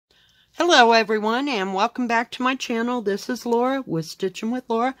Hello everyone, and welcome back to my channel. This is Laura with Stitching with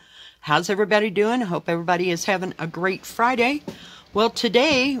Laura. How's everybody doing? I hope everybody is having a great Friday. Well,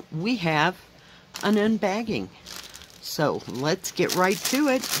 today we have an unbagging. So let's get right to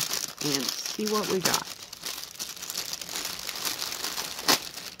it and see what we got.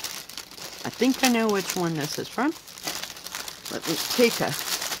 I think I know which one this is from. Let me take a...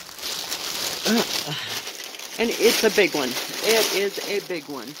 and it's a big one. It is a big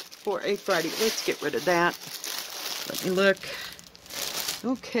one for a Friday. Let's get rid of that. Let me look.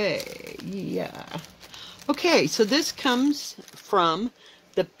 Okay, yeah. Okay, so this comes from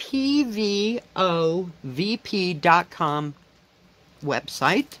the pvovp.com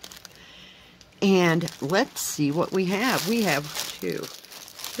website. And let's see what we have. We have 2,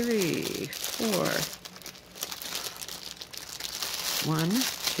 3, 4. 1,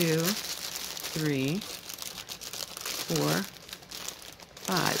 2, 3, 4,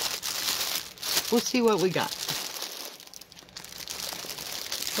 5. We'll see what we got.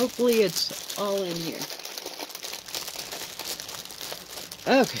 Hopefully it's all in here.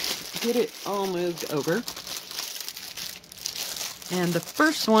 Okay, get it all moved over. And the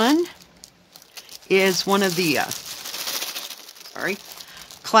first one is one of the,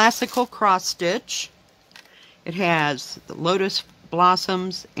 classical cross stitch. It has the lotus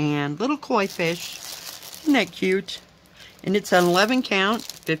blossoms and little koi fish. Isn't that cute? And it's an 11 count,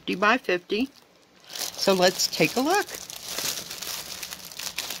 50 by 50. So let's take a look.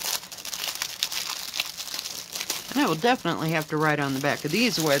 And I will definitely have to write on the back of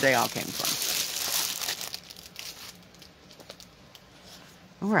these where they all came from.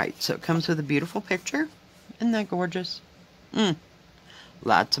 Alright, so it comes with a beautiful picture. Isn't that gorgeous?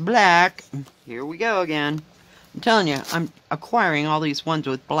 Lots of black. Here we go again. I'm telling you, I'm acquiring all these ones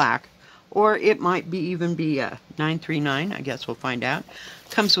with black. Or it might be even be a 939. I guess we'll find out.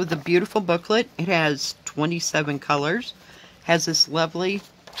 Comes with a beautiful booklet. It has 27 colors. Has this lovely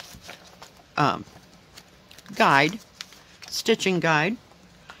guide, stitching guide.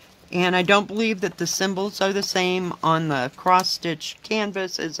 And I don't believe that the symbols are the same on the cross-stitch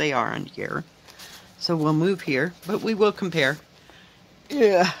canvas as they are on here. So we'll move here, but we will compare.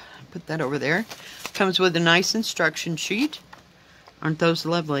 Yeah, put that over there. Comes with a nice instruction sheet. Aren't those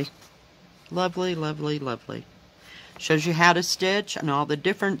lovely? Lovely, lovely, lovely. Shows you how to stitch and all the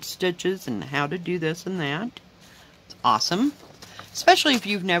different stitches and how to do this and that. It's awesome. Especially if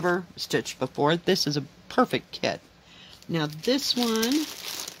you've never stitched before. This is a perfect kit. Now this one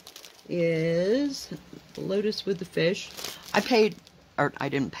is Lotus with the Fish. I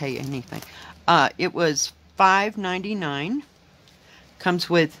didn't pay anything. It was $5.99. Comes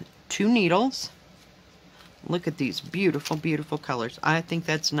with 2 needles. Look at these beautiful, beautiful colors. I think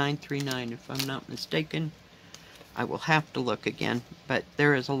that's $9.39 if I'm not mistaken. I will have to look again, but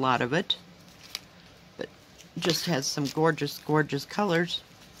there is a lot of it. But it just has some gorgeous, gorgeous colors.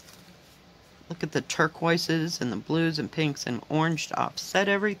 Look at the turquoises and the blues and pinks and orange to offset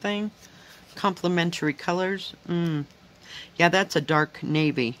everything. Complementary colors. Yeah, that's a dark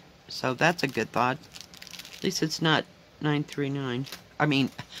navy, so that's a good thought. At least it's not $9.39. I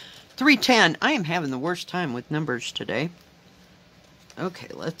mean, $3.10. I am having the worst time with numbers today. Okay,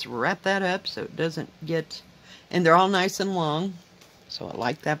 let's wrap that up so it doesn't get... And they're all nice and long, so I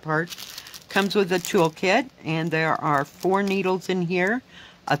like that part. Comes with a toolkit, and there are 4 needles in here,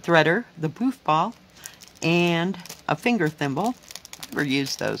 a threader, the booth ball, and a finger thimble. I've never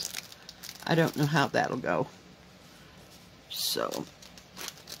used those. I don't know how that'll go. So,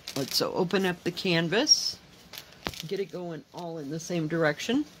 let's open up the canvas. Get it going all in the same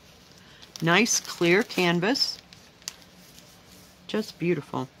direction. Nice clear canvas. Just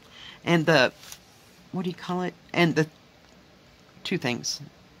beautiful. And the, what do you call it? And the 2 things.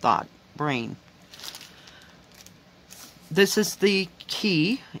 Thought, brain. This is the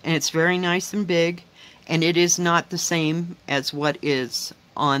key, and it's very nice and big. And it is not the same as what is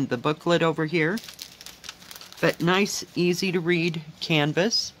on the booklet over here. But nice, easy to read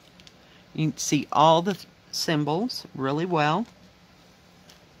canvas. You can see all the symbols really well.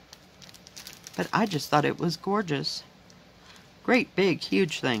 But I just thought it was gorgeous. Great big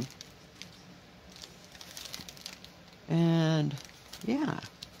huge thing. And yeah,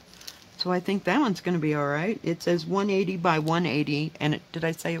 so I think that one's going to be alright. It says 180 by 180, and did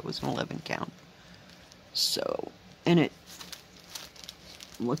I say it was an 11 count? So, and it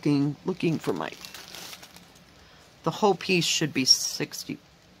looking for the whole piece should be 60,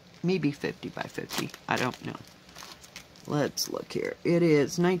 maybe 50 by 50. I don't know. Let's look here. It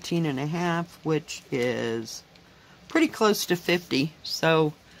is 19.5, which is pretty close to 50.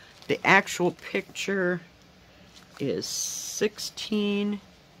 So the actual picture is 16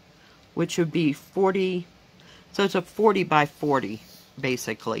 which would be 40. So it's a 40 by 40,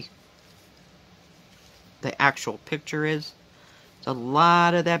 basically. The actual picture is. It's a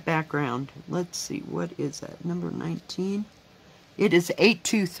lot of that background. Let's see, what is that? Number 19? It is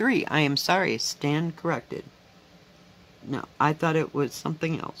 823. I am sorry, stand corrected. No, I thought it was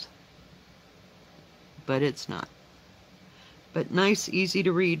something else. But it's not. But nice, easy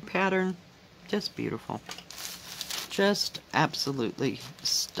to read pattern. Just beautiful. Just absolutely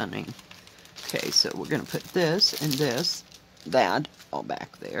stunning. Okay, so we're going to put this and this, that, all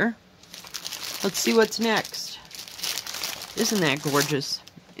back there. Let's see what's next. Isn't that gorgeous?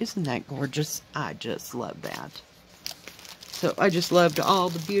 Isn't that gorgeous? I just love that. So I just loved all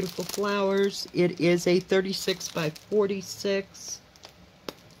the beautiful flowers. It is a 36 by 46.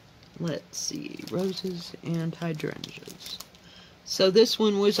 Let's see, roses and hydrangeas. So this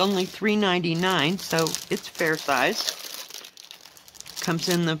one was only $3.99, so it's fair size. Comes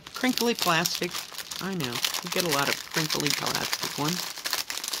in the crinkly plastic. I know, you get a lot of crinkly plastic ones.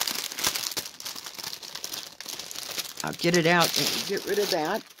 I'll get it out and get rid of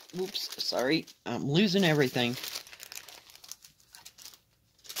that. Oops, sorry, I'm losing everything.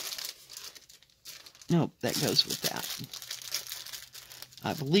 Nope, that goes with that.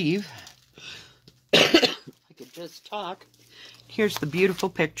 I believe. I could just talk. Here's the beautiful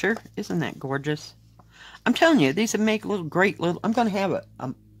picture. Isn't that gorgeous? I'm telling you, these would make little great little... I'm going to have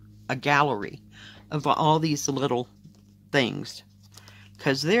a gallery of all these little things.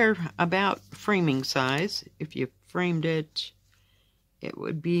 Because they're about framing size. If you framed it, it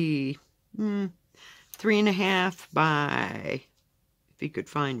would be 3.5 by... If you could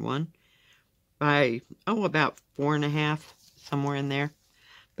find one. By, oh, about 4.5. Somewhere in there.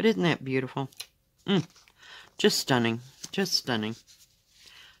 But isn't that beautiful? Just stunning. Just stunning.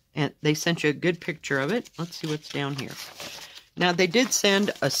 And they sent you a good picture of it. Let's see what's down here. Now, they did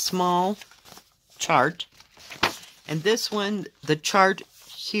send a small chart. And this one, the chart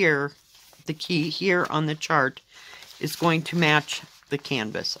here, the key here on the chart, is going to match the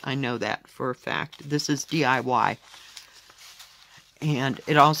canvas. I know that for a fact. This is DIY. And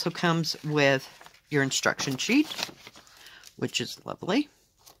it also comes with your instruction sheet, which is lovely.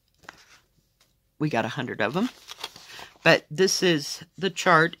 We got 100 of them. But this is the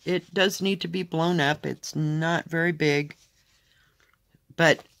chart. It does need to be blown up. It's not very big.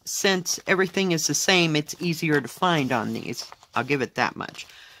 But since everything is the same, it's easier to find on these. I'll give it that much.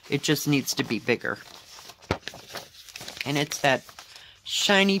 It just needs to be bigger. And it's that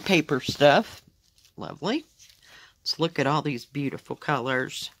shiny paper stuff. Lovely. Let's look at all these beautiful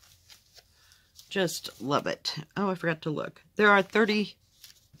colors. Just love it. Oh, I forgot to look. There are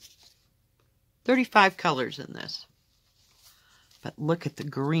 35 colors in this. But look at the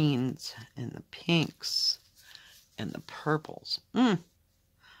greens and the pinks and the purples. And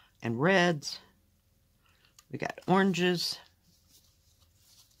reds. We got oranges.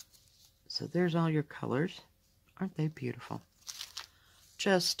 So there's all your colors. Aren't they beautiful?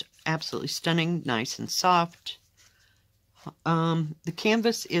 Just absolutely stunning, nice and soft. The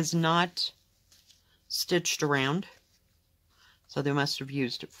canvas is not stitched around. So they must have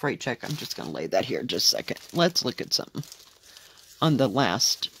used freight check. I'm just going to lay that here just a second. Let's look at something on the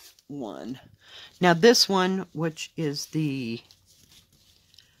last one. Now this one, which is the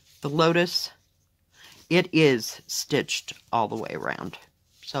Lotus, it is stitched all the way around.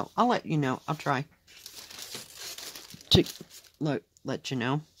 So I'll let you know. I'll try to let you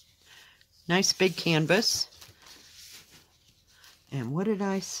know. Nice big canvas. And what did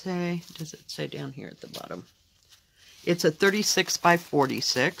I say? Does it say down here at the bottom? It's a 36 by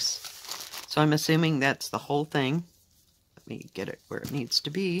 46. So I'm assuming that's the whole thing. Let me get it where it needs to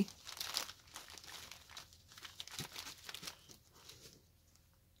be.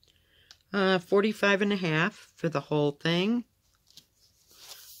 $45.50 for the whole thing.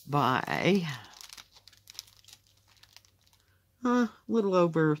 By a little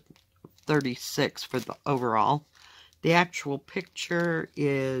over 36 for the overall. The actual picture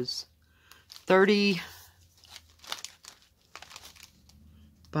is 30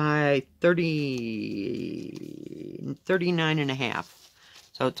 by 39.5.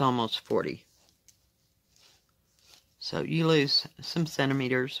 So it's almost 40. So you lose some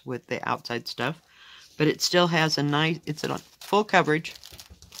centimeters with the outside stuff, but it still has a nice, it's a full coverage,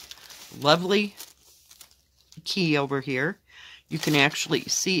 lovely key over here. You can actually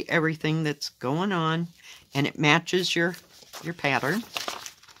see everything that's going on, and it matches your pattern.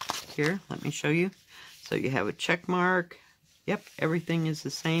 Here, let me show you. So you have a check mark. Yep, everything is the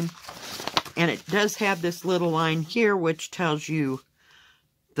same. And it does have this little line here, which tells you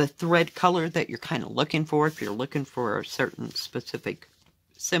the thread color that you're kind of looking for, if you're looking for a certain specific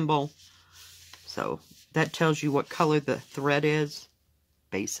symbol. So that tells you what color the thread is,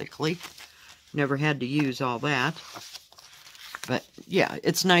 basically. Never had to use all that. But yeah,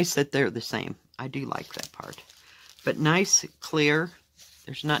 it's nice that they're the same. I do like that part. But nice, clear.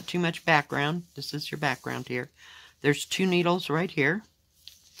 There's not too much background. This is your background here. There's 2 needles right here.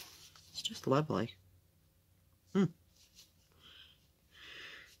 It's just lovely.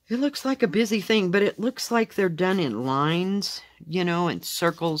 It looks like a busy thing, but it looks like they're done in lines, you know, and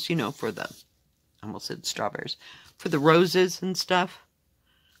circles, you know, for the, I almost said strawberries, for the roses and stuff.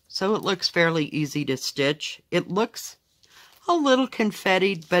 So it looks fairly easy to stitch. It looks a little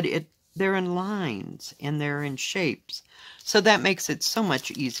confettied, but they're in lines and they're in shapes. So that makes it so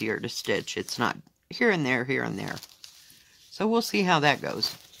much easier to stitch. It's not here and there, here and there. So we'll see how that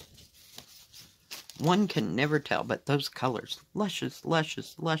goes. One can never tell, but those colors, luscious,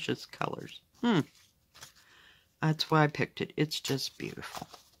 luscious, luscious colors. That's why I picked it. It's just beautiful.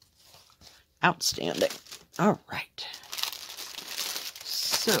 Outstanding. All right.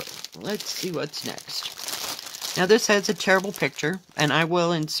 So, let's see what's next. Now, this has a terrible picture, and I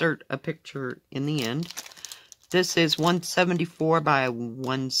will insert a picture in the end. This is 174 by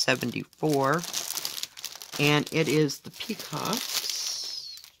 174, and it is the peacocks.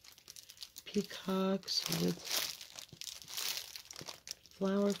 Peacocks with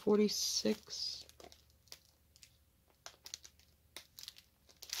flower 46.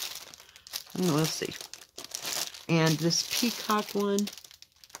 And let's see. And this peacock one,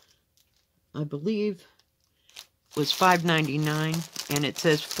 I believe, was $5.99, and it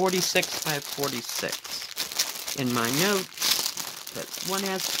says 46 by 46 in my notes. But one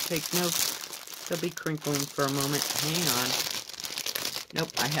has to take notes. They'll be crinkling for a moment. Hang on. Nope,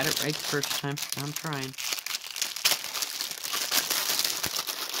 I had it right the first time. I'm trying.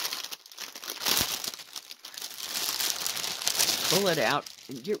 Pull it out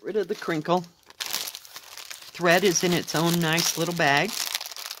and get rid of the crinkle. Thread is in its own nice little bag.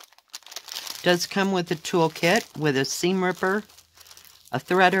 Does come with a toolkit with a seam ripper, a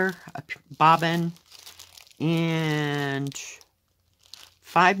threader, a bobbin, and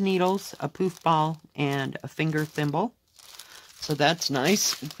 5 needles, a poof ball, and a finger thimble. So that's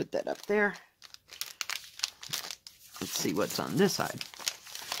nice. We'll put that up there. Let's see what's on this side.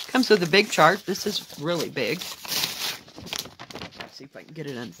 Comes with a big chart. This is really big. Let's see if I can get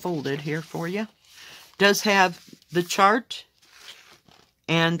it unfolded here for you. Does have the chart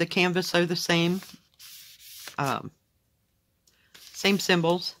and the canvas are the same. Same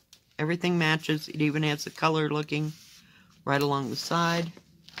symbols. Everything matches. It even has the color looking right along the side.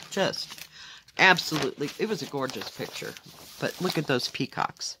 Just absolutely, it was a gorgeous picture. But look at those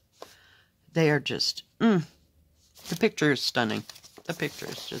peacocks. They are just, the picture is stunning. The picture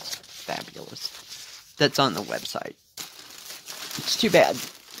is just fabulous. That's on the website. It's too bad.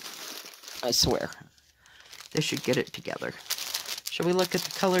 I swear. They should get it together. Shall we look at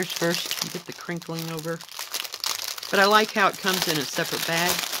the colors first and get the crinkling over? But I like how it comes in a separate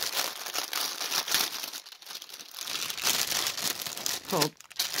bag. Pull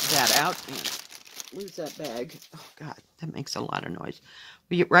that out and lose that bag. Oh, God, that makes a lot of noise.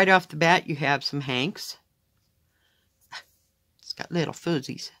 Right off the bat, you have some hanks. It's got little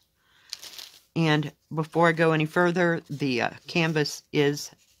fuzzies. And before I go any further, the canvas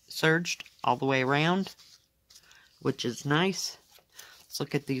is serged all the way around, which is nice. Let's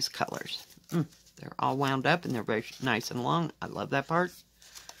look at these colors. They're all wound up and they're very nice and long. I love that part.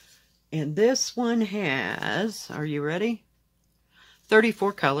 And this one has, are you ready?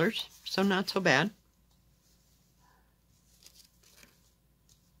 34 colors, so not so bad.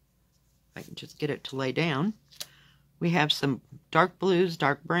 I can just get it to lay down. We have some dark blues,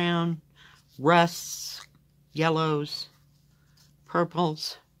 dark brown, rusts, yellows,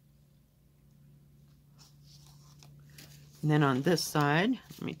 purples. And then on this side,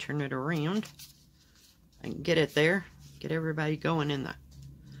 let me turn it around. I can get it there. Get everybody going in the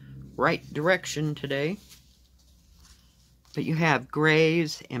right direction today. But you have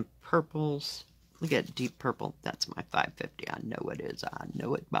grays and purples. Look at deep purple. That's my 550. I know it is. I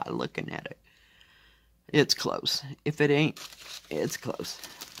know it by looking at it. It's close. If it ain't, it's close.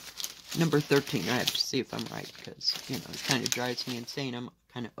 Number 13. I have to see if I'm right because, you know, it kind of drives me insane. I'm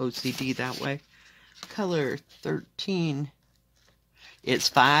kind of OCD that way. Color 13. It's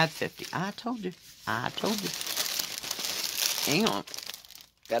 550. I told you. I told you. Hang on.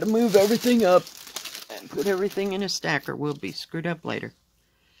 Gotta move everything up and put everything in a stacker. We'll be screwed up later.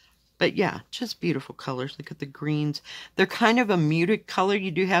 But yeah, just beautiful colors. Look at the greens. They're kind of a muted color.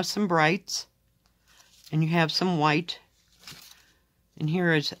 You do have some brights. And you have some white. And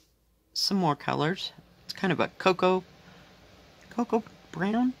here is some more colors. It's kind of a cocoa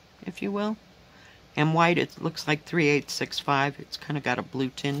brown, if you will. And white, it looks like 3865. It's kind of got a blue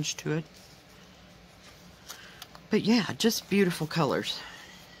tinge to it. But yeah, just beautiful colors.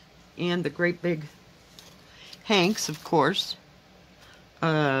 And the great big hanks, of course,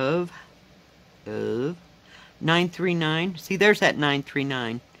 of 939. See, there's that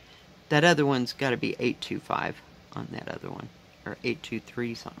 939. That other one's got to be 825 on that other one. Or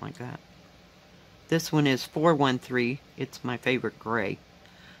 823, something like that. This one is 413. It's my favorite gray.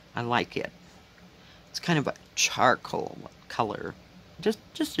 I like it. It's kind of a charcoal color.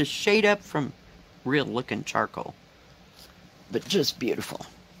 Just a shade up from real looking charcoal. But just beautiful.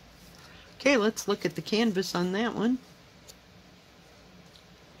 Okay, let's look at the canvas on that one.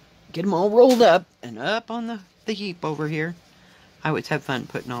 Get them all rolled up and up on the heap over here. I always have fun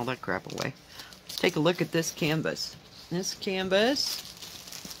putting all that crap away. Let's take a look at this canvas. This canvas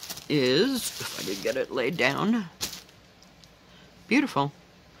is, if I could get it laid down, beautiful.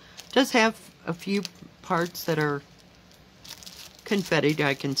 It does have a few parts that are confettied,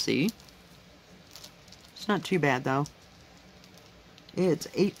 I can see. It's not too bad though. It's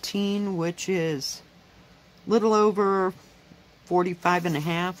 18, which is a little over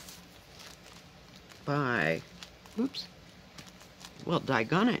 45.5 by, oops, well,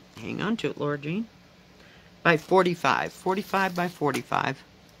 daggone it, hang on to it, Laura Jean, by 45 by 45.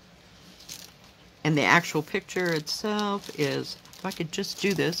 And the actual picture itself is, if I could just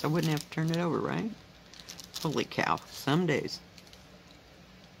do this, I wouldn't have to turn it over, right? Holy cow, some days.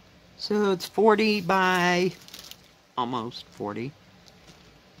 So it's 40 by, almost 40,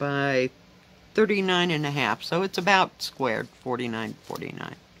 by 39.5. So it's about squared, 49,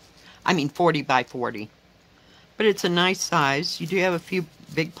 49. I mean 40 by 40. But it's a nice size. You do have a few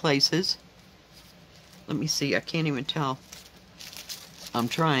big places. Let me see, I can't even tell. I'm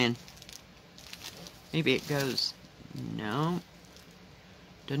trying. Maybe it goes, no,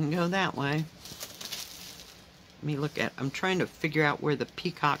 didn't go that way. Let me look at, I'm trying to figure out where the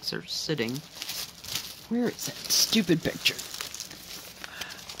peacocks are sitting. Where is that stupid picture?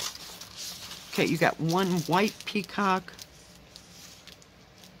 Okay, you got one white peacock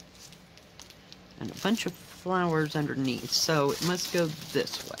and a bunch of flowers underneath, so it must go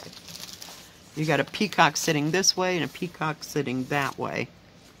this way. You got a peacock sitting this way and a peacock sitting that way.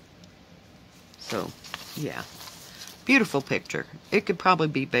 So, yeah. Beautiful picture. It could probably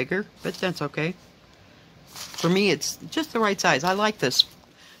be bigger, but that's okay. For me, it's just the right size. I like this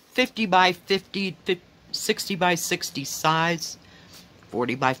 50 by 50, 60 by 60 size.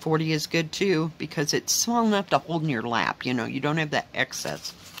 40 by 40 is good too, because it's small enough to hold in your lap. You know, you don't have that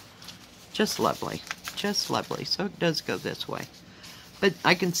excess. Just lovely. Just lovely. So it does go this way. But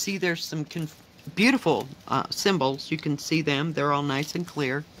I can see there's some beautiful symbols. You can see them. They're all nice and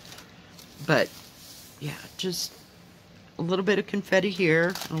clear. But, yeah, just a little bit of confetti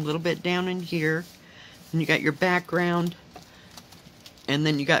here, and a little bit down in here. And you got your background. And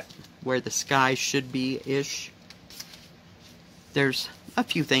then you got where the sky should be-ish. There's a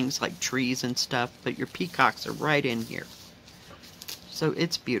few things like trees and stuff, but your peacocks are right in here. So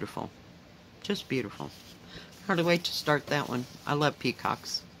it's beautiful. Just beautiful. Hardly wait to start that one. I love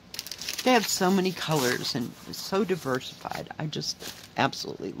peacocks. They have so many colors and so diversified. I just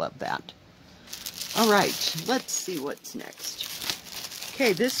absolutely love that. Alright, let's see what's next.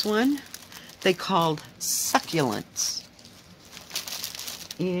 Okay, this one they called Succulents.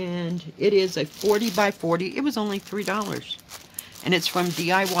 And it is a 40 by 40. It was only $3. And it's from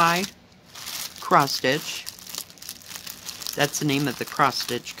DIY Cross Stitch. That's the name of the cross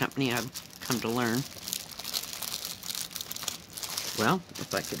stitch company I've come to learn. Well,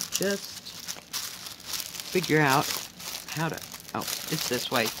 if I could just figure out how to, oh, it's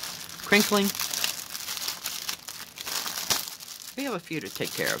this way. Crinkling. We have a few to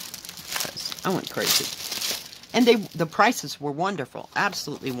take care of, because I went crazy. And the prices were wonderful,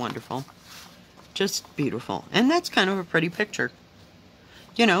 absolutely wonderful. Just beautiful. And that's kind of a pretty picture.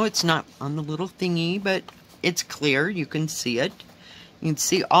 You know, it's not on the little thingy, but it's clear. You can see it. You can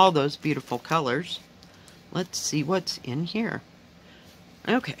see all those beautiful colors. Let's see what's in here.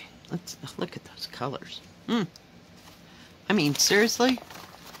 Okay, let's look at those colors. I mean, seriously,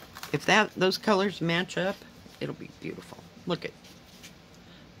 if those colors match up, it'll be beautiful. Look at,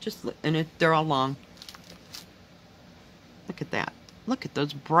 just look, and they're all long. Look at that. Look at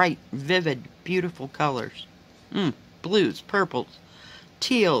those bright, vivid, beautiful colors. Blues, purples,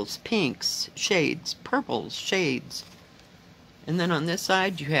 teals, pinks, shades, purples, shades. And then on this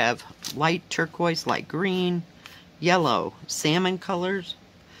side you have light turquoise, light green, yellow, salmon colors.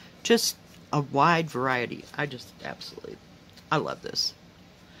 Just a wide variety. I just absolutely, I love this.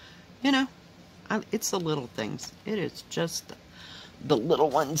 You know, it's the little things. It is just the little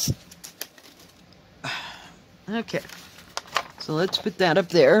ones. Okay, so let's put that up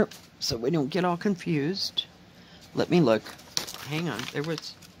there so we don't get all confused. Let me look. Hang on, there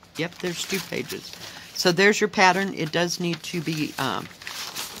was, yep, there's 2 pages. So there's your pattern. It does need to be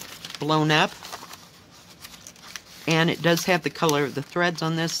blown up. And it does have the color of the threads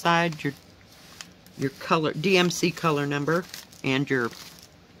on this side, your color, DMC color number, and your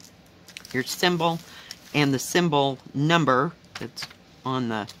symbol, and the symbol number that's on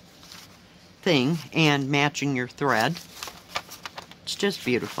the thing, and matching your thread. It's just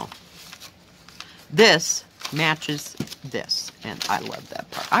beautiful. This matches this, and I love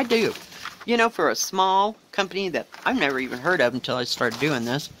that part. I do. You know, for a small company that I've never even heard of until I started doing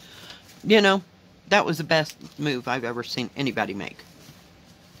this, you know, that was the best move I've ever seen anybody make.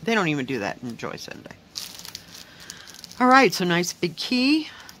 They don't even do that in Joy Sunday. Alright, so nice big key.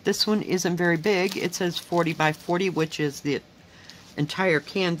 This one isn't very big. It says 40 by 40, which is the entire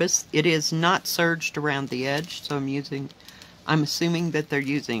canvas. It is not serged around the edge, so I'm assuming that they're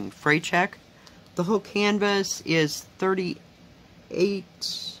using fray check. The whole canvas is 38, a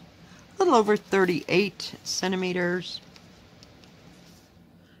little over 38 centimeters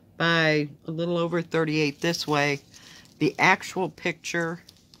by a little over 38 this way. The actual picture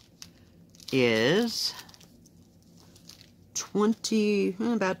is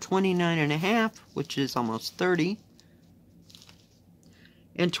about 29 and a half, which is almost 30,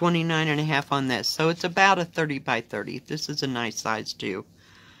 and 29 and a half on this. So it's about a 30 by 30. This is a nice size too.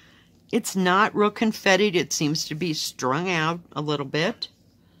 It's not real confettied. It seems to be strung out a little bit.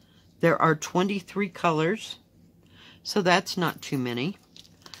 There are 23 colors, so that's not too many.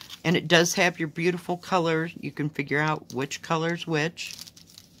 And it does have your beautiful colors. You can figure out which color's which.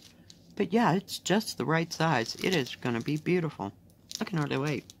 But yeah, it's just the right size. It is going to be beautiful. I can hardly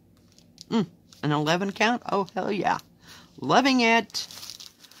wait. An 11 count? Oh, hell yeah. Loving it.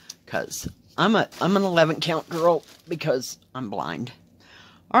 Because I'm an 11 count girl because I'm blind.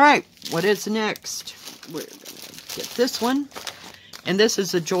 Alright, what is next? We're going to get this one. And this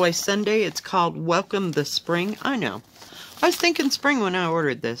is a Joy Sunday. It's called Welcome the Spring. I know. I was thinking spring when I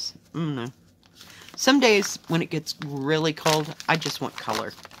ordered this. No. Some days when it gets really cold, I just want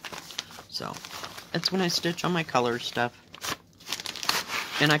color. So, that's when I stitch on my color stuff.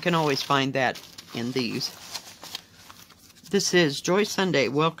 And I can always find that in these. This is Joy Sunday,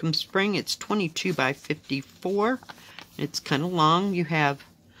 Welcome Spring. It's 22 by 54. It's kind of long. You have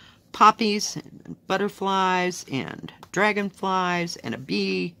poppies, and butterflies, and dragonflies, and a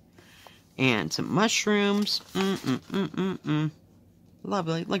bee, and some mushrooms.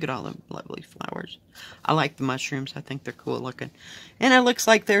 Lovely. Look at all the lovely flowers. I like the mushrooms. I think they're cool looking. And it looks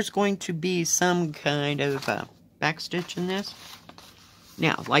like there's going to be some kind of backstitch in this.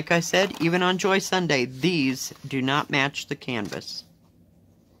 Now, like I said, even on Joy Sunday, these do not match the canvas.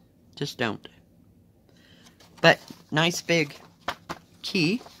 Just don't. But nice big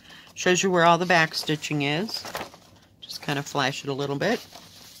key. Shows you where all the backstitching is. Just kind of flash it a little bit.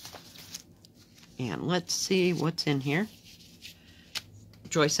 And let's see what's in here.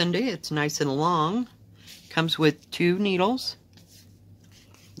 Joy Sunday, it's nice and long. Comes with 2 needles.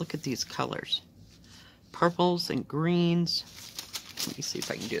 Look at these colors. Purples and greens. Let me see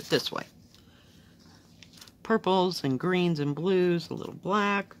if I can do it this way. Purples and greens and blues, a little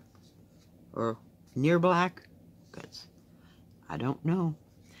black. Or near black. Because I don't know.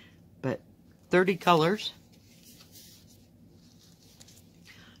 But 30 colors.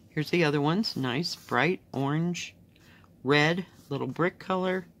 Here's the other ones. Nice, bright orange, red, little brick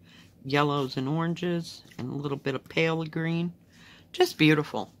color, yellows and oranges, and a little bit of pale green. Just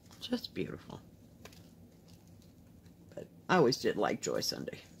beautiful. Just beautiful. But I always did like Joy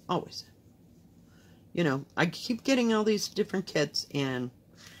Sunday. Always. You know, I keep getting all these different kits, and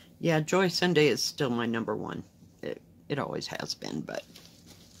yeah, Joy Sunday is still my #1. It always has been, but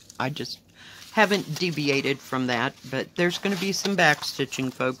I just haven't deviated from that. But there's going to be some back stitching,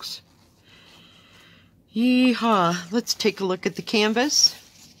 folks. Yeehaw. Let's take a look at the canvas.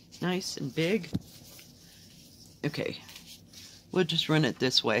 Nice and big. Okay. We'll just run it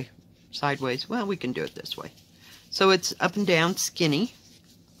this way. Sideways. Well, we can do it this way. So it's up and down, skinny.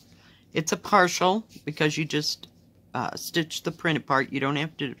 It's a partial because you just stitch the printed part. You don't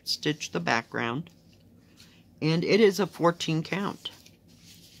have to stitch the background. And it is a 14 count.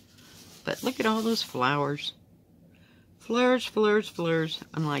 But look at all those flowers. Flowers, flowers, flowers.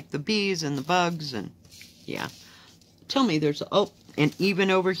 Unlike the bees and the bugs and yeah. Tell me there's... Oh, and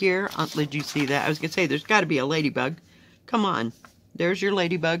even over here... did you see that? I was going to say, there's got to be a ladybug. Come on. There's your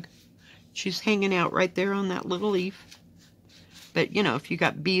ladybug. She's hanging out right there on that little leaf. But, you know, if you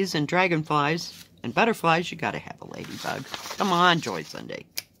got bees and dragonflies, And butterflies, you gotta have a ladybug. Come on, Joy Sunday.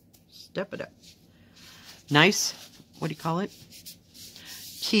 Step it up. Nice, what do you call it?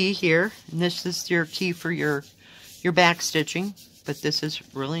 Key here. And this is your key for your back stitching. But this is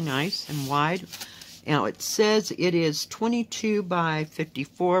really nice and wide. Now it says it is 22 by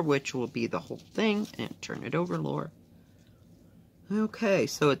 54, which will be the whole thing. And turn it over, Laura. Okay,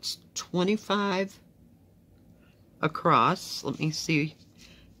 so it's 25 across. Let me see.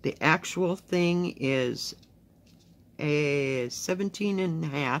 The actual thing is a 17 and a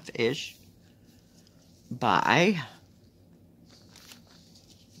half-ish by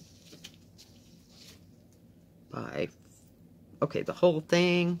okay, the whole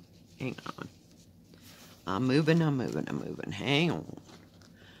thing, hang on. I'm moving. Hang on.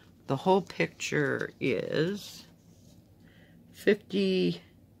 The whole picture is 53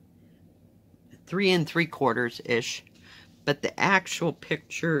 3/4-ish, but the actual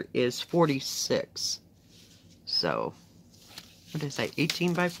picture is 46. So, what did I say?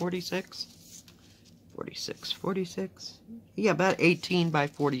 18 by 46? 46. Yeah, about 18 by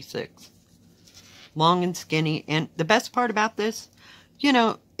 46. Long and skinny. And the best part about this, you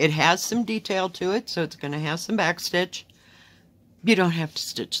know, it has some detail to it, so it's going to have some back stitch. You don't have to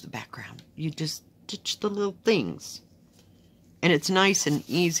stitch the background. You just stitch the little things. And it's nice and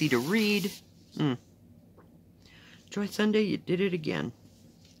easy to read. Joy Sunday, you did it again.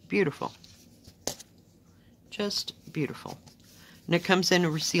 Beautiful. Just beautiful. And it comes in a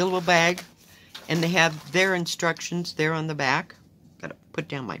resealable bag. And they have their instructions there on the back. Gotta put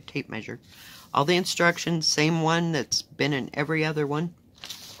down my tape measure. All the instructions, same one that's been in every other one.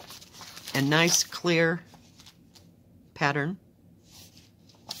 A nice clear pattern.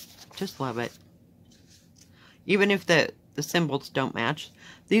 Just love it. Even if the symbols don't match.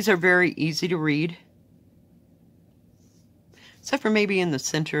 These are very easy to read. Except for maybe in the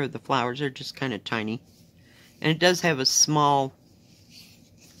center of the flowers. They're just kind of tiny. And it does have a small,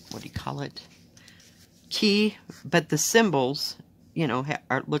 what do you call it? Key. But the symbols, you know,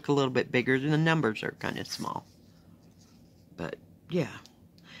 look a little bit bigger. And the numbers are kind of small. But, yeah.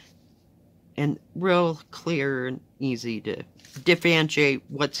 And real clear and easy to differentiate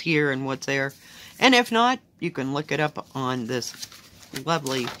what's here and what's there. And if not, you can look it up on this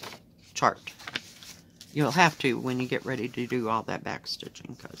lovely chart. You'll have to when you get ready to do all that back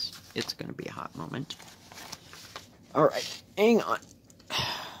stitching, because it's going to be a hot moment. Alright, hang on.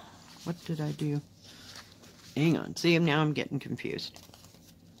 What did I do? Hang on. See, now I'm getting confused.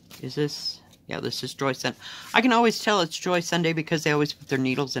 Is this... Yeah, this is Joy Sunday. I can always tell it's Joy Sunday because they always put their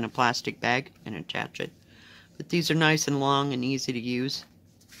needles in a plastic bag and attach it. But these are nice and long and easy to use.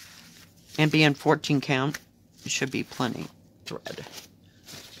 And being 14 count, it should be plenty thread.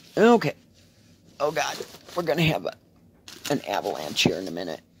 Okay. Oh God, we're going to have an avalanche here in a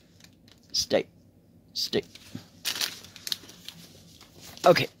minute. Stay.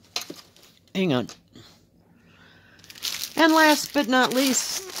 Okay. Hang on. And last but not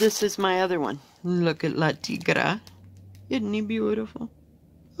least, this is my other one. Look at La Tigra. Isn't he beautiful?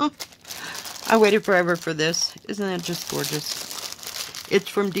 Oh, I waited forever for this. Isn't that just gorgeous? It's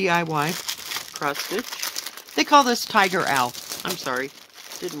from DIY Cross Stitch. They call this Tiger Owl. I'm sorry.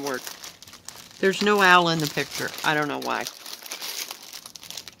 Didn't work. There's no owl in the picture. I don't know why.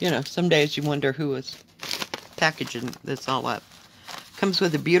 You know, some days you wonder who is packaging this all up. Comes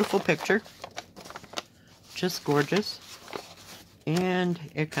with a beautiful picture. Just gorgeous. And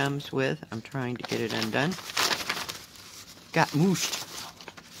it comes with, I'm trying to get it undone. Got mooshed.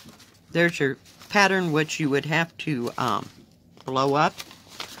 There's your pattern, which you would have to blow up,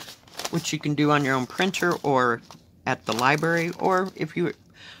 which you can do on your own printer or at the library, or if you were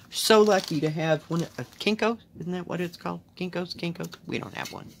so lucky to have one, a Kinko, isn't that what it's called? Kinkos? We don't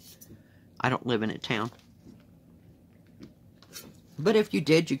have one. I don't live in a town. But if you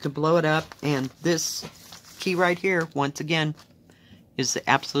did, you could blow it up, and this key right here, once again, is the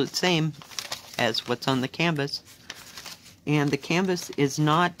absolute same as what's on the canvas. And the canvas is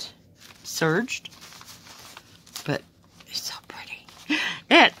not serged, but it's so pretty.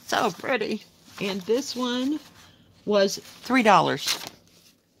 It's so pretty. And this one was $3.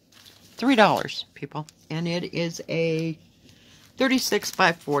 $3, people. And it is a 36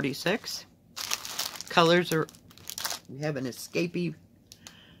 by 46. Colors are, we have an escapee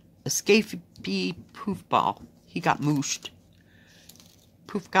poof ball. He got mooshed.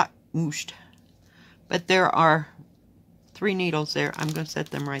 Poof got mooshed. But there are 3 needles there. I'm going to set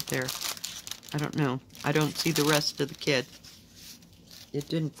them right there. I don't know. I don't see the rest of the kit. It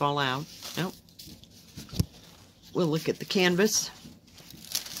didn't fall out. Nope. We'll look at the canvas.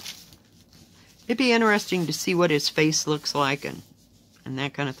 It'd be interesting to see what his face looks like and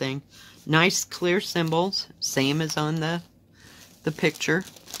that kind of thing. Nice clear symbols, same as on the picture.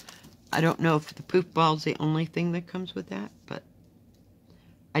 I don't know if the poof ball is the only thing that comes with that, but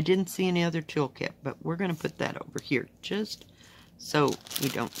I didn't see any other toolkit, but we're going to put that over here just so we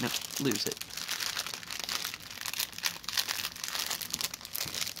don't lose it.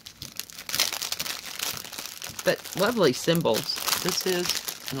 But lovely symbols. This is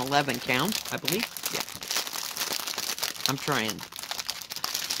an 11 count, I believe. Yeah. I'm trying.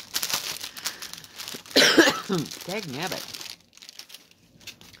 Dagnabbit.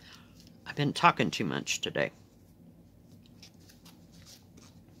 I've been talking too much today.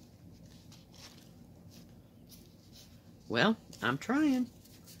 Well, I'm trying.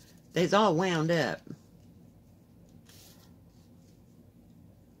 They's all wound up.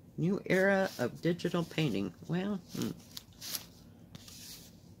 New era of digital painting. Well,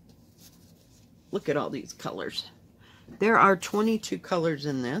 look at all these colors. There are 22 colors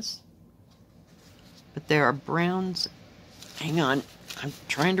in this, but there are browns. Hang on, I'm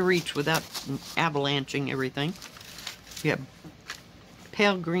trying to reach without avalanching everything. You have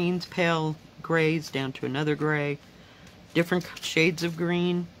pale greens, pale grays down to another gray, different shades of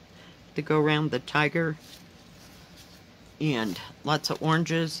green to go around the tiger, and lots of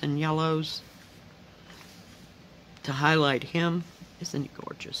oranges and yellows to highlight him. Isn't he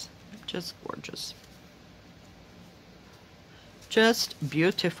gorgeous? Just gorgeous. Just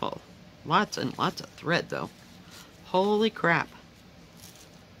beautiful. Lots and lots of thread, though. Holy crap.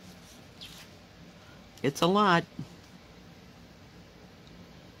 It's a lot.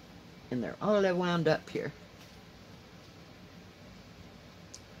 And they're all wound up here.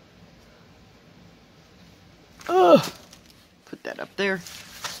 Oh! Put that up there.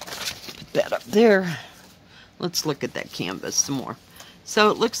 Put that up there. Let's look at that canvas some more. So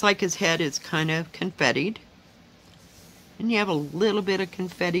it looks like his head is kind of confettied. And you have a little bit of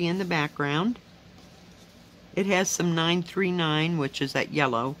confetti in the background. It has some 939, which is that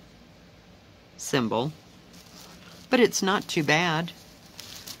yellow symbol. But it's not too bad.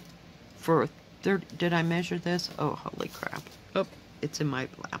 For 30, did I measure this? Oh, holy crap. Oh, it's in my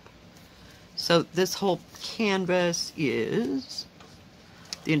lap. So this whole canvas is,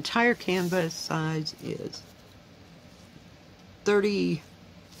 the entire canvas size is 14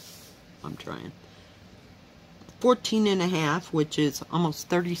 and a half, which is almost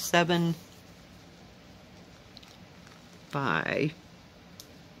 37 by,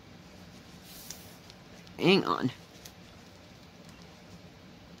 hang on,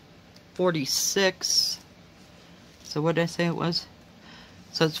 46. So what did I say it was?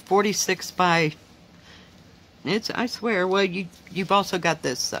 So it's 46 by, it's, I swear, well, you've also got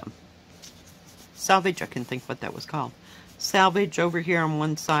this salvage, I can think what that was called. Salvage over here on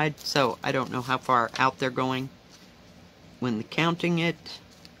one side, so I don't know how far out they're going. When counting it,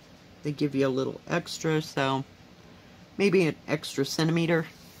 they give you a little extra, so maybe an extra centimeter.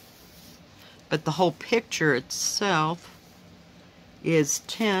 But the whole picture itself is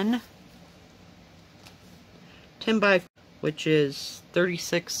 10 by, which is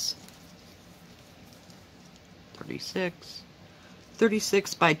 36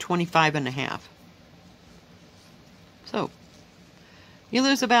 by 25 and a half. So you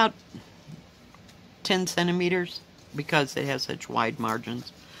lose about 10 centimeters because it has such wide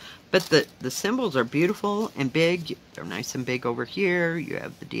margins. But the symbols are beautiful and big. They're nice and big over here. You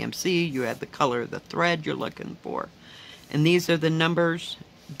have the DMC, you have the color of the thread you're looking for. And these are the numbers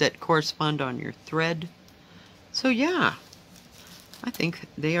that correspond on your thread. So yeah, I think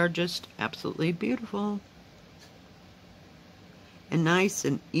they are just absolutely beautiful. And nice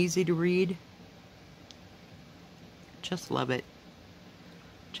and easy to read. Just love it.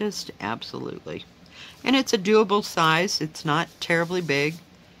 Just absolutely. And it's a doable size. It's not terribly big.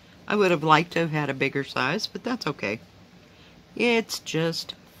 I would have liked to have had a bigger size, but that's okay. It's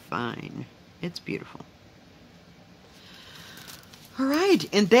just fine. It's beautiful. Alright,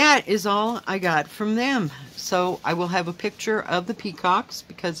 and that is all I got from them. So I will have a picture of the peacocks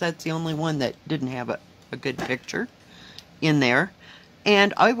because that's the only one that didn't have a good picture in there.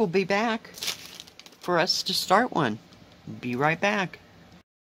 And I will be back for us to start one. Be right back.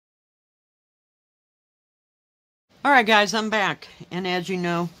 Alright guys, I'm back. And as you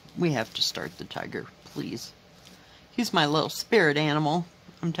know, we have to start the tiger, please. He's my little spirit animal,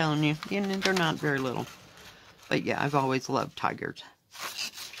 I'm telling you. And they're not very little. But yeah, I've always loved tigers.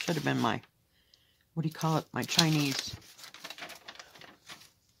 Should have been my, what do you call it? My Chinese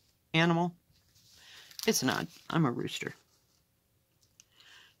animal. It's not. I'm a rooster.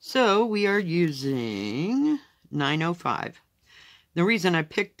 So we are using 905. The reason I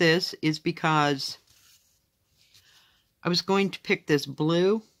picked this is because I was going to pick this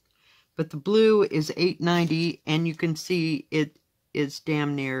blue, But the blue is $8.90, and you can see it is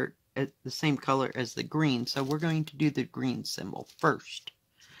damn near at the same color as the green. So we're going to do the green symbol first,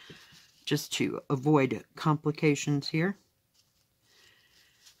 just to avoid complications here.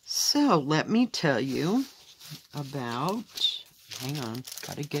 So let me tell you about, hang on,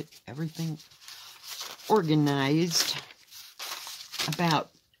 gotta get everything organized, about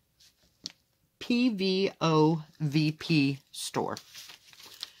PVOVP store.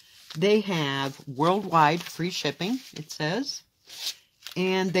 They have worldwide free shipping, it says,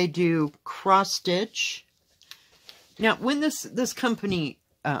 and they do cross stitch. Now, when this company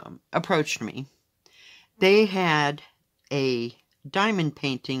approached me, they had a diamond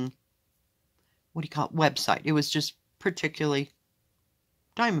painting, what do you call it, website. It was just particularly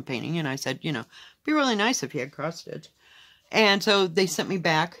diamond painting, and I said, you know, it'd be really nice if you had cross stitch. And so they sent me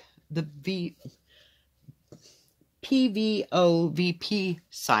back the PVOVP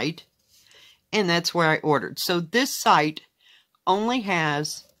site, and that's where I ordered. So this site only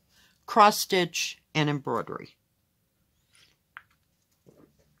has cross stitch and embroidery.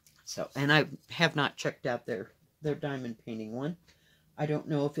 So, and I have not checked out their diamond painting one. I don't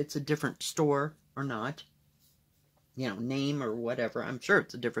know if it's a different store or not, you know, name or whatever. I'm sure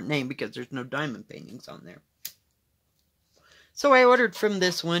it's a different name because there's no diamond paintings on there. So I ordered from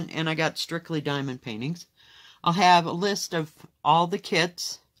this one, and I got strictly diamond paintings. I'll have a list of all the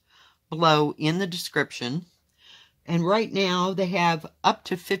kits below in the description. And right now they have up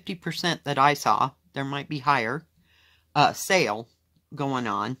to 50% that I saw. There might be higher sale going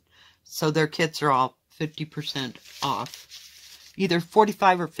on. So their kits are all 50% off. Either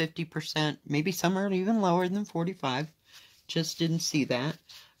 45 or 50%. Maybe some are even lower than 45. Just didn't see that.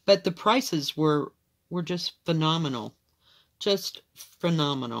 But the prices were just phenomenal. Just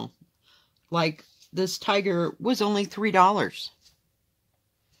phenomenal. Like, this tiger was only $3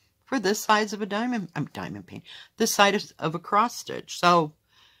 for this size of a diamond paint. This size of a cross stitch. So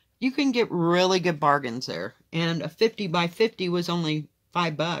you can get really good bargains there. And a 50 by 50 was only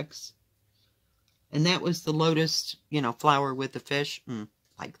 $5. And that was the lotus, you know, flower with the fish.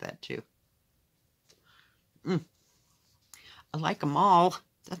 Like that too. I like them all.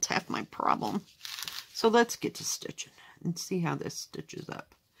 That's half my problem. So let's get to stitching and see how this stitches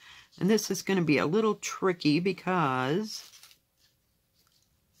up. And this is going to be a little tricky because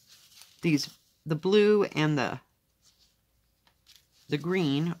the blue and the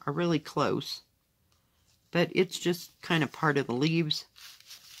green are really close, but it's just kind of part of the leaves.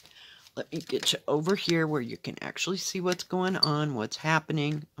 Let me get you over here where you can actually see what's going on, what's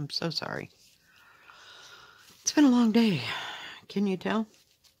happening. I'm so sorry. It's been a long day. Can you tell?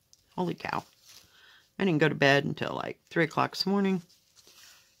 Holy cow. I didn't go to bed until like 3 o'clock this morning.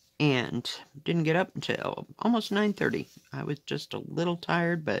 And didn't get up until almost 9:30. I was just a little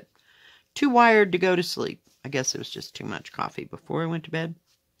tired, but too wired to go to sleep. I guess it was just too much coffee before I went to bed.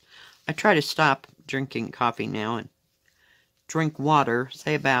 I try to stop drinking coffee now and drink water,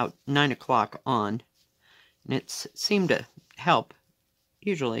 say about 9 o'clock on. And it seemed to help,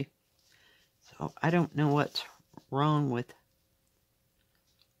 usually. So I don't know what's wrong with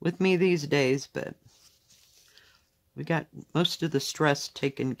me these days, but we got most of the stress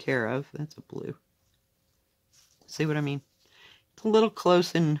taken care of. That's a blue. See what I mean? It's a little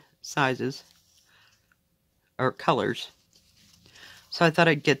close in sizes or colors. So I thought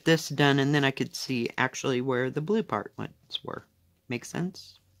I'd get this done, and then I could see actually where the blue parts were. Make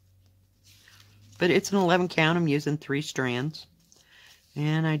sense? But it's an 11 count. I'm using 3 strands.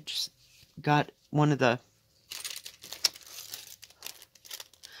 And I just got one of the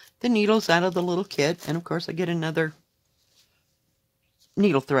needles out of the little kit. And of course I get another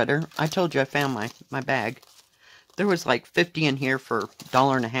needle threader. I told you I found my bag. There was like 50 in here for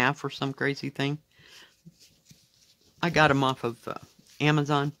 $1.50 or some crazy thing. I got them off of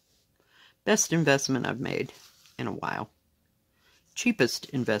Amazon. Best investment I've made in a while. Cheapest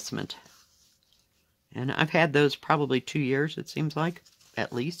investment. And I've had those probably 2 years, it seems like,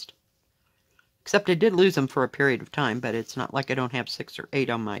 at least. Except I did lose them for a period of time, but it's not like I don't have 6 or 8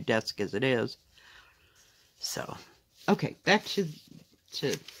 on my desk as it is. So, okay, back to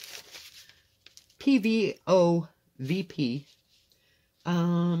PVOVP.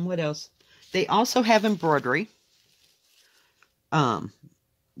 What else? They also have embroidery,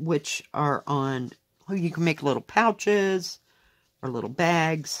 which are on, well, you can make little pouches or little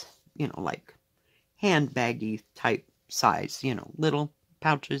bags, you know, like handbaggy type size, you know, little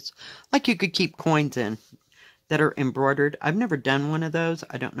pouches, like you could keep coins in that are embroidered. I've never done one of those.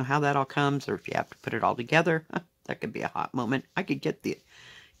 I don't know how that all comes, or if you have to put it all together. That could be a hot moment. I could get the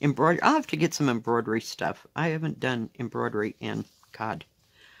embroidery. I'll have to get some embroidery stuff. I haven't done embroidery in, God,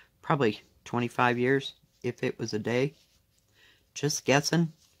 probably 25 years if it was a day. Just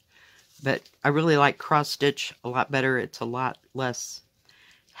guessing. But I really like cross stitch a lot better. It's a lot less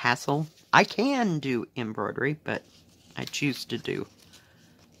hassle. I can do embroidery, but I choose to do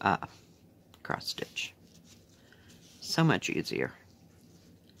cross stitch. So much easier.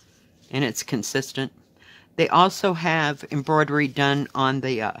 And it's consistent. They also have embroidery done on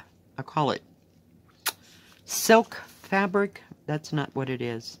the, I call it silk fabric. That's not what it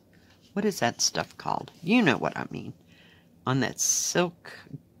is. What is that stuff called? You know what I mean. On that silk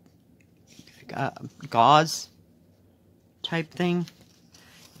gauze type thing.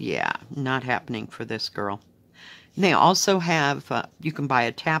 Yeah, not happening for this girl. And they also have, you can buy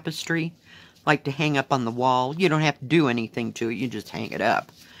a tapestry, like to hang up on the wall. You don't have to do anything to it. You just hang it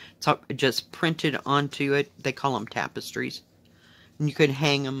up. So just printed onto it. They call them tapestries. And you could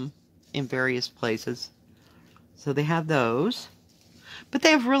hang them in various places. So they have those. But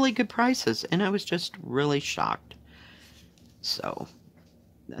they have really good prices. And I was just really shocked. So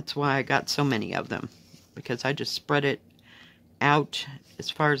that's why I got so many of them. Because I just spread it out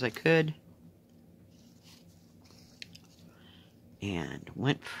as far as I could. And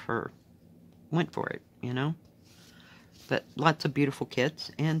went for it, you know. But lots of beautiful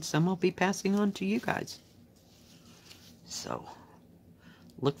kits, and some I'll be passing on to you guys. So,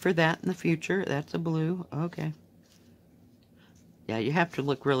 look for that in the future. That's a blue. Okay. Yeah, you have to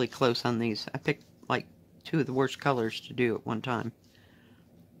look really close on these. I picked, like, 2 of the worst colors to do at one time.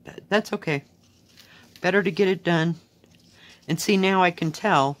 But that's okay. Better to get it done. And see, now I can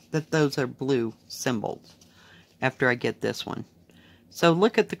tell that those are blue symbols after I get this one. So,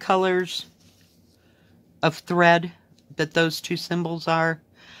 look at the colors of thread that those 2 symbols are,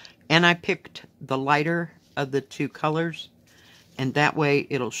 and I picked the lighter of the 2 colors, and that way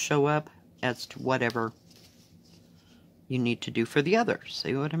it'll show up as to whatever you need to do for the other.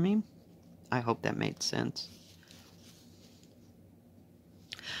 See what I mean? I hope that made sense.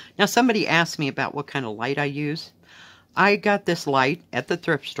 Now, somebody asked me about what kind of light I use. I got this light at the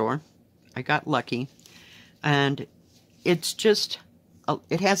thrift store. I got lucky, and it's just,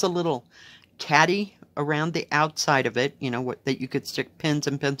 it has a little caddy around the outside of it, you know, that you could stick pens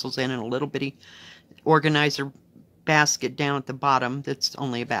and pencils in, and a little bitty organizer basket down at the bottom that's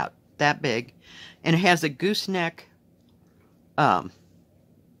only about that big. And it has a gooseneck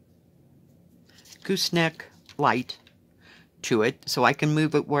light to it, so I can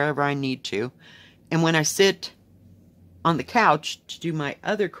move it wherever I need to. And when I sit on the couch to do my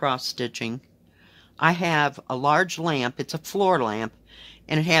other cross stitching, I have a large lamp. It's a floor lamp,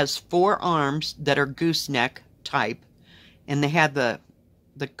 and it has 4 arms that are gooseneck type, and they have the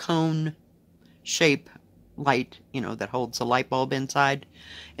cone shape light, you know, that holds the light bulb inside.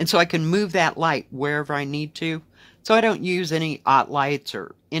 And so I can move that light wherever I need to. So I don't use any OT lights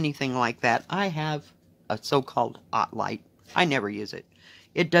or anything like that. I have a so-called OT light. I never use it.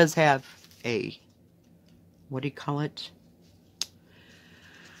 It does have a, what do you call it?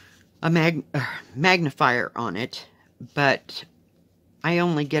 A magnifier on it, but I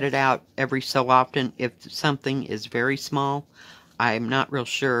only get it out every so often if something is very small. I'm not real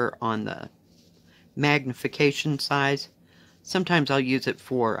sure on the magnification size. Sometimes I'll use it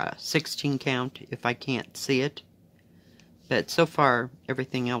for a 16 count if I can't see it. But so far,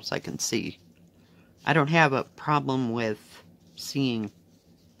 everything else I can see. I don't have a problem with seeing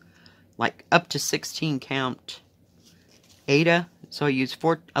like up to 16 count Ada. So I use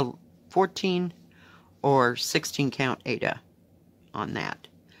 14 or 16 count Ada on that.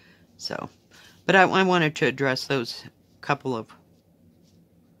 So, but I wanted to address those couple of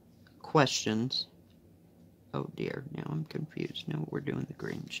questions. Oh dear, now I'm confused. No, we're doing the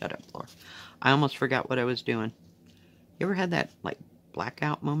green. Shut up, Laura. I almost forgot what I was doing. You ever had that, like,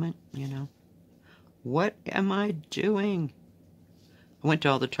 blackout moment, you know? What am I doing? I went to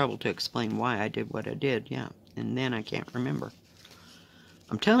all the trouble to explain why I did what I did, yeah. And then I can't remember.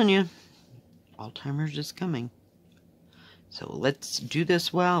 I'm telling you, Alzheimer's is coming. So let's do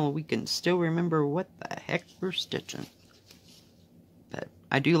this while we can still remember what the heck we're stitching. But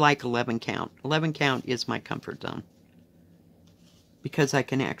I do like 11 count. 11 count is my comfort zone. Because I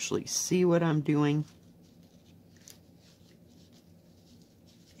can actually see what I'm doing.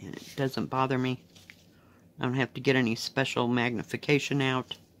 And it doesn't bother me. I don't have to get any special magnification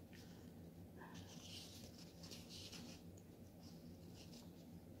out.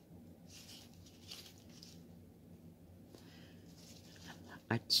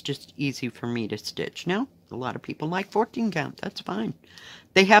 It's just easy for me to stitch. Now, a lot of people like 14 count. That's fine.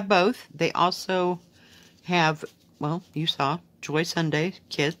 They have both. They also have, well, you saw, Joy Sunday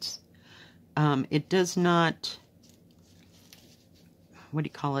kits. It does not, what do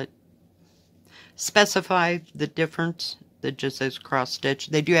you call it? Specify the difference that just says cross stitch.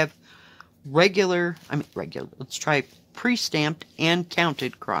 They do have regular, let's try pre-stamped and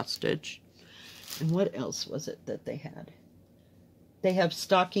counted cross stitch. And what else was it that they had? They have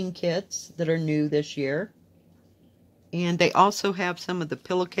stocking kits that are new this year. And they also have some of the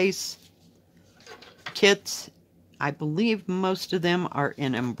pillowcase kits. I believe most of them are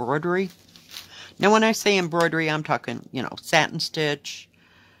in embroidery. Now, when I say embroidery, I'm talking, you know, satin stitch,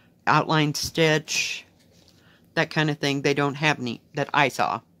 outline stitch, that kind of thing. They don't have any that I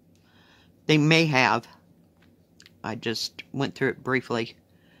saw. They may have. I just went through it briefly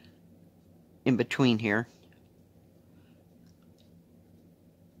in between here.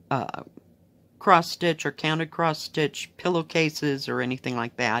 Cross stitch or counted cross stitch pillowcases or anything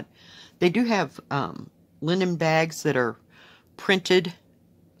like that. They do have linen bags that are printed.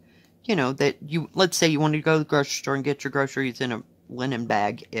 You know, that you, let's say you want to go to the grocery store and get your groceries in a linen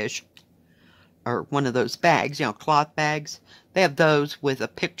bag-ish. Or one of those bags, you know, cloth bags. They have those with a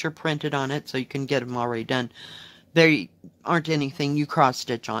picture printed on it, so you can get them already done. They aren't anything you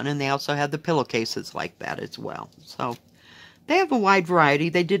cross-stitch on, and they also have the pillowcases like that as well. So, they have a wide variety.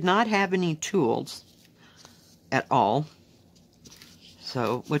 They did not have any tools at all.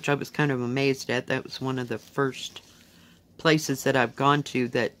 So, which I was kind of amazed at. That was one of the first places that I've gone to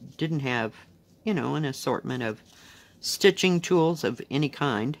that didn't have, you know, an assortment of stitching tools of any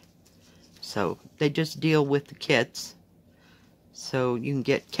kind. So, they just deal with the kits. So, you can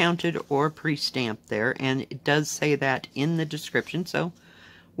get counted or pre-stamped there. And it does say that in the description. So,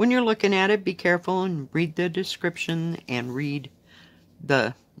 when you're looking at it, be careful and read the description and read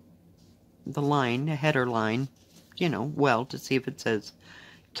the line, the header line, you know, well, to see if it says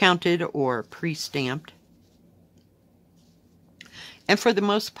counted or pre-stamped. And for the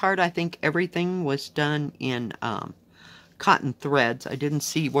most part, I think everything was done in cotton threads. I didn't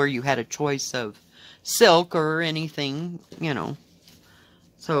see where you had a choice of silk or anything, you know.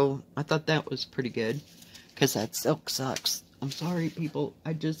 So I thought that was pretty good, because that silk sucks. I'm sorry, people.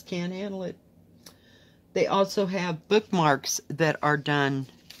 I just can't handle it. They also have bookmarks that are done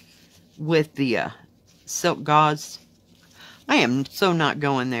with the silk gauze. I am so not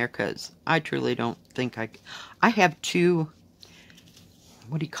going there, because I truly don't think I have two,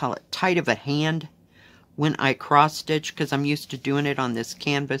 what do you call it, tight of a hand when I cross stitch, because I'm used to doing it on this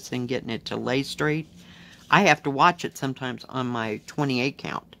canvas and getting it to lay straight. I have to watch it sometimes on my 28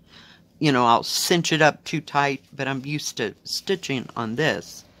 count. You know, I'll cinch it up too tight, but I'm used to stitching on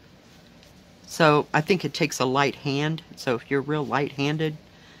this. So I think it takes a light hand. So if you're real light-handed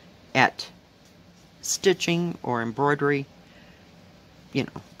at stitching or embroidery, you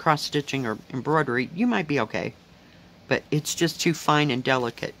know, cross-stitching or embroidery, you might be okay. But it's just too fine and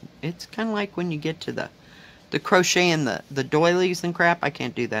delicate. It's kind of like when you get to the crochet and the doilies and crap. I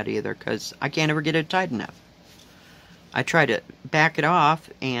can't do that either, because I can't ever get it tight enough. I try to back it off,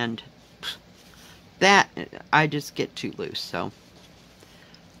 and that, I just get too loose, so.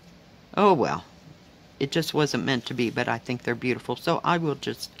 Oh well. It just wasn't meant to be, but I think they're beautiful. So I will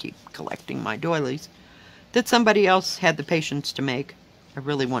just keep collecting my doilies that somebody else had the patience to make. I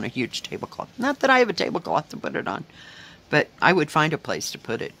really want a huge tablecloth. Not that I have a tablecloth to put it on, but I would find a place to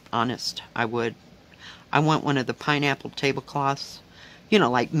put it, honest. I would. I want one of the pineapple tablecloths. You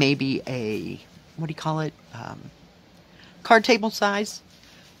know, like maybe a, what do you call it? Card table size.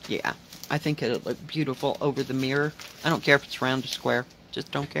 Yeah, I think it'll look beautiful over the mirror. I don't care if it's round or square.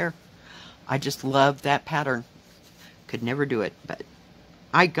 Just don't care. I just love that pattern. Could never do it, but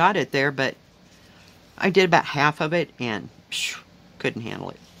I got it there, but I did about half of it and couldn't handle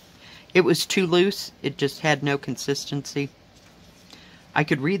it. It was too loose. It just had no consistency. I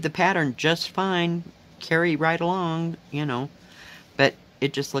could read the pattern just fine, carry right along, you know, but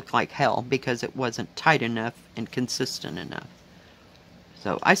it just looked like hell because it wasn't tight enough and consistent enough.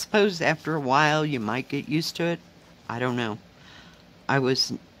 So I suppose after a while you might get used to it. I don't know.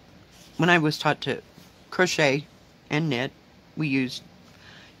 When I was taught to crochet and knit, we used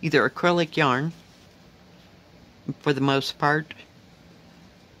either acrylic yarn for the most part,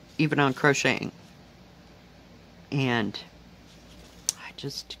 even on crocheting. And I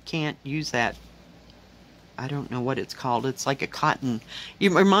just can't use that. I don't know what it's called. It's like a cotton.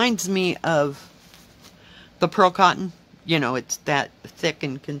 It reminds me of the pearl cotton. You know, it's that thick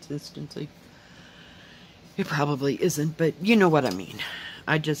in consistency. It probably isn't, but you know what I mean.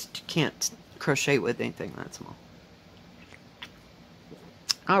 I just can't crochet with anything that small.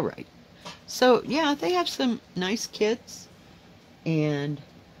 Alright. So, yeah, they have some nice kits and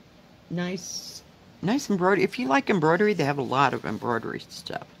nice embroidery. If you like embroidery, they have a lot of embroidery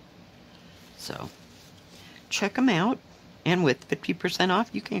stuff. So, check them out. And with 50% off,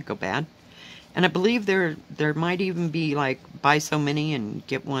 you can't go bad. And I believe there might even be like buy so many and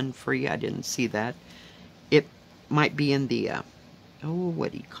get one free. I didn't see that. It might be in the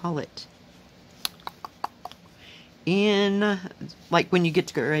what do you call it? In like when you get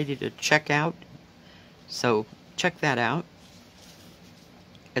to get ready to check out. So check that out.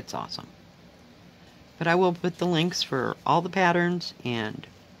 It's awesome. But I will put the links for all the patterns and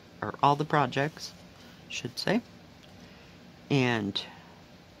or all the projects, should say. And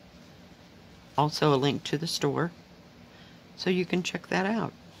also a link to the store, so you can check that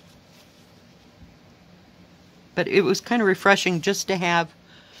out. But it was kind of refreshing just to have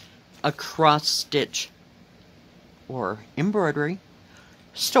a cross-stitch or embroidery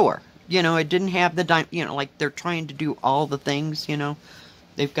store. You know, it didn't have the you know, like they're trying to do all the things, you know.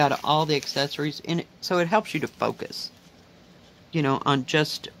 They've got all the accessories in it, so it helps you to focus, you know, on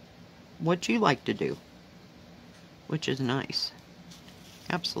just what you like to do, which is nice.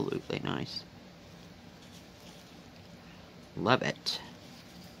 Absolutely nice. Love it.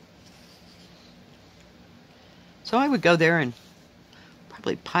 So I would go there and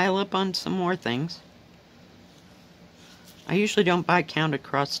probably pile up on some more things. I usually don't buy counted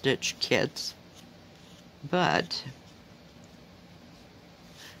cross-stitch kits, but,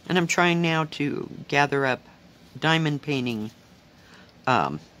 and I'm trying now to gather up diamond painting,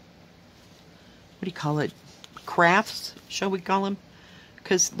 what do you call it, crafts, shall we call them?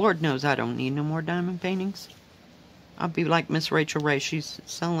 Because Lord knows I don't need no more diamond paintings. I'll be like Miss Rachel Ray. She's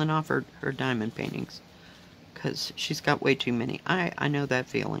selling off her diamond paintings because she's got way too many. I know that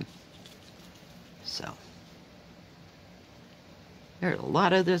feeling. So there's a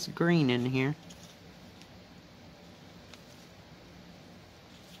lot of this green in here.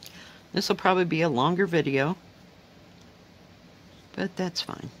 This will probably be a longer video, but that's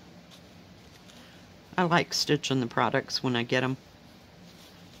fine. I like stitching the products when I get them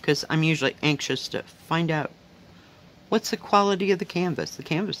because I'm usually anxious to find out what's the quality of the canvas. The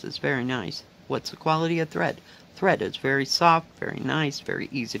canvas is very nice. What's the quality of thread? Thread is very soft, very nice, very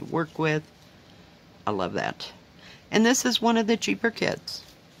easy to work with. I love that. And this is one of the cheaper kits.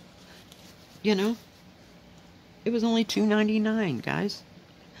 You know, it was only $2.99, guys.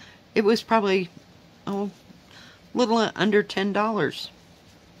 It was probably, oh, a little under $10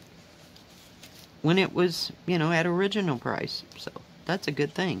 when it was, you know, at original price. So that's a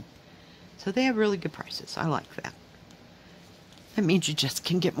good thing. So they have really good prices. I like that. That means you just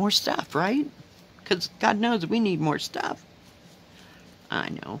can get more stuff, right? Because God knows we need more stuff. I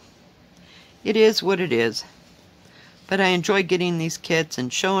know. It is what it is. But I enjoy getting these kits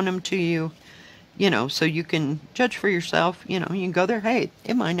and showing them to you, you know, so you can judge for yourself. You know, you can go there, hey,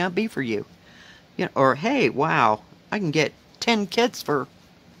 it might not be for you. You know, or, hey, wow, I can get 10 kits for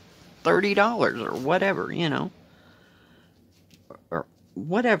 $30 or whatever, you know. Or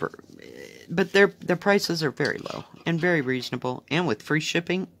whatever. But their prices are very low and very reasonable, and with free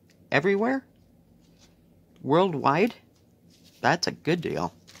shipping everywhere, worldwide. That's a good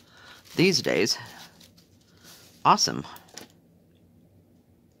deal these days. Awesome.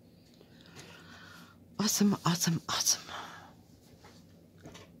 Awesome, awesome, awesome.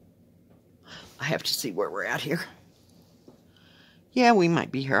 I have to see where we're at here. Yeah, we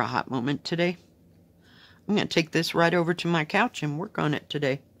might be here a hot moment today. I'm going to take this right over to my couch and work on it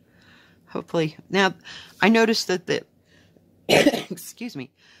today. Hopefully. Now, I noticed that the excuse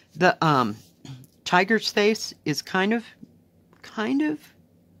me, the tiger's face is kind of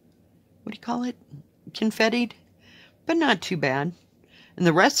what do you call it? Confettied, but not too bad. And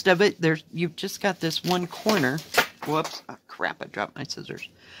the rest of it, you've just got this one corner. Whoops, oh, crap, I dropped my scissors.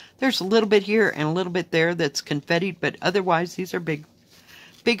 There's a little bit here and a little bit there that's confettied, but otherwise these are big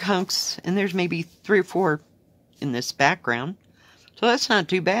hunks, and there's maybe 3 or 4 in this background. So that's not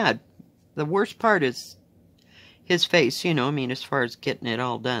too bad. The worst part is his face, you know, I mean, as far as getting it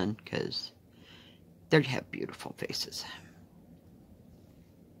all done, because they have beautiful faces.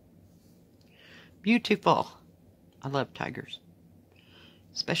 Beautiful. I love tigers,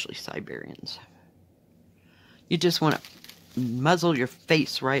 especially Siberians. You just want to muzzle your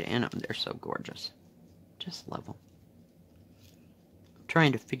face right in them. They're so gorgeous. Just love them. I'm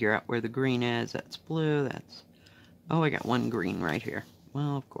trying to figure out where the green is. That's blue. That's... oh, I got one green right here.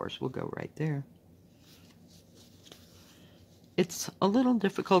 Well, of course, we'll go right there. It's a little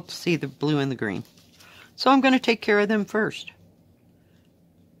difficult to see the blue and the green. So I'm going to take care of them first.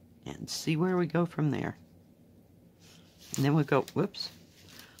 And see where we go from there. And then we'll go, whoops.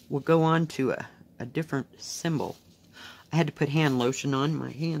 We'll go on to a different symbol. I had to put hand lotion on.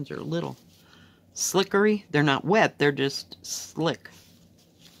 My hands are a little slickery. They're not wet, they're just slick.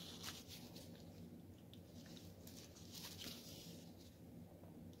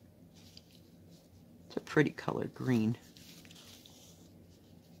 pretty color, green.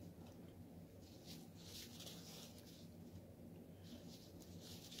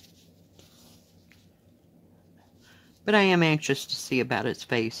 But I am anxious to see about its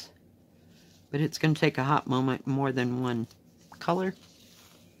face. But it's going to take a hot moment, more than one color,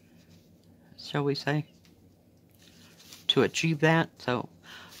 shall we say, to achieve that. So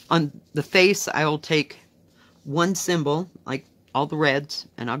on the face, I will take one symbol, like all the reds,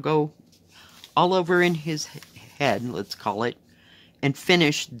 and I'll go all over in his head, let's call it, and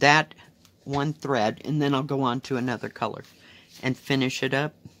finish that one thread, and then I'll go on to another color and finish it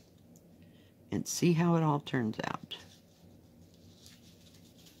up and see how it all turns out.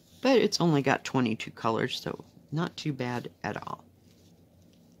 But it's only got 22 colors, so not too bad at all.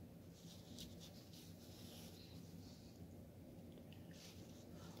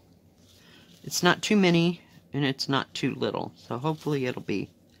 It's not too many, and it's not too little, so hopefully it'll be,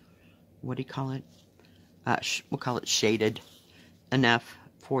 what do you call it? We'll call it shaded enough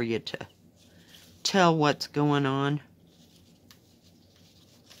for you to tell what's going on.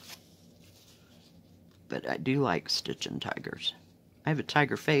 But I do like stitching tigers. I have a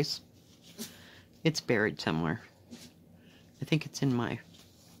tiger face. It's buried somewhere. I think it's in my, what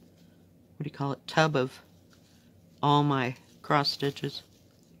do you call it, tub of all my cross stitches.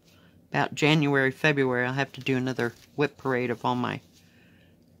 About January, February, I'll have to do another whip parade of all my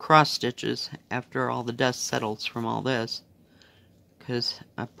cross stitches after all the dust settles from all this. Because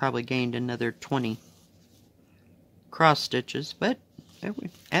I've probably gained another 20 cross stitches. But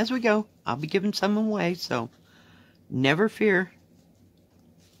as we go, I'll be giving some away, so never fear.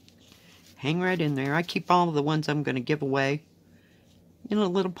 Hang right in there. I keep all of the ones I'm going to give away in a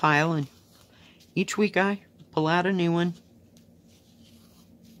little pile, and each week I pull out a new one.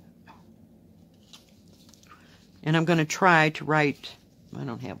 And I'm going to try to write, I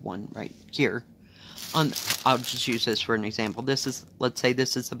don't have one right here. I'll just use this for an example. This is, let's say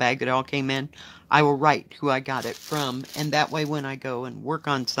this is the bag that all came in. I will write who I got it from, and that way when I go and work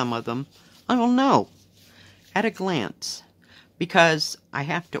on some of them, I will know at a glance. Because I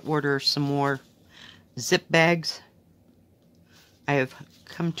have to order some more zip bags. I have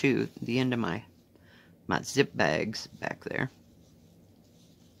come to the end of my zip bags back there.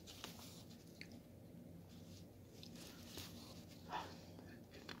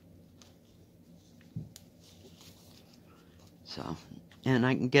 So, and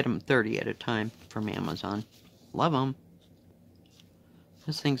I can get them 30 at a time from Amazon. Love them.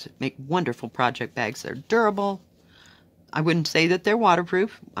 Those things make wonderful project bags. They're durable. I wouldn't say that they're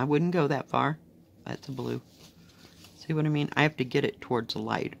waterproof. I wouldn't go that far. That's a blue. See what I mean? I have to get it towards the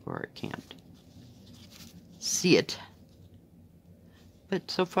light or I can't see it. But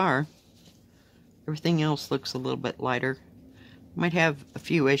so far, everything else looks a little bit lighter. Might have a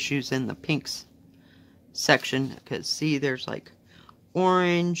few issues in the pinks section. Because see, there's like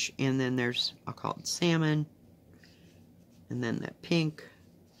orange and then there's, I'll call it salmon. And then that pink.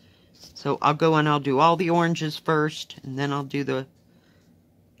 So I'll go and I'll do all the oranges first, and then I'll do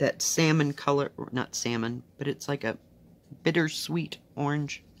that salmon color, or not salmon, but it's like a bittersweet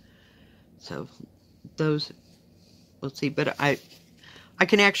orange. So those, we'll see. But I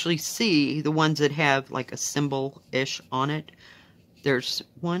can actually see the ones that have like a symbol-ish on it. There's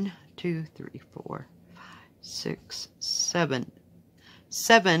 1, 2, 3, 4, 5, 6, 7.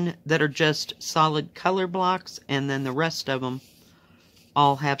 7 that are just solid color blocks, and then the rest of them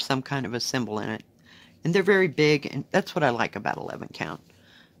all have some kind of a symbol in it. And they're very big, and that's what I like about 11 count.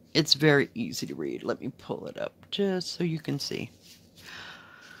 It's very easy to read. Let me pull it up just so you can see.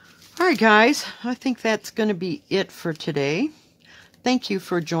 Alright guys, I think that's going to be it for today. Thank you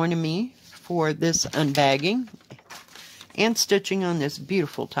for joining me for this unbagging and stitching on this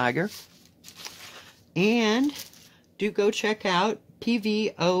beautiful tiger. And do go check out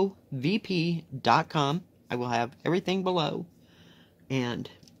pvovp.com. I will have everything below. And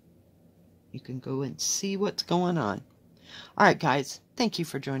you can go and see what's going on. Alright guys, thank you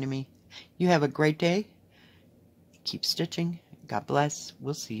for joining me. You have a great day. Keep stitching. God bless.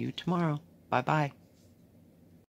 We'll see you tomorrow. Bye-bye.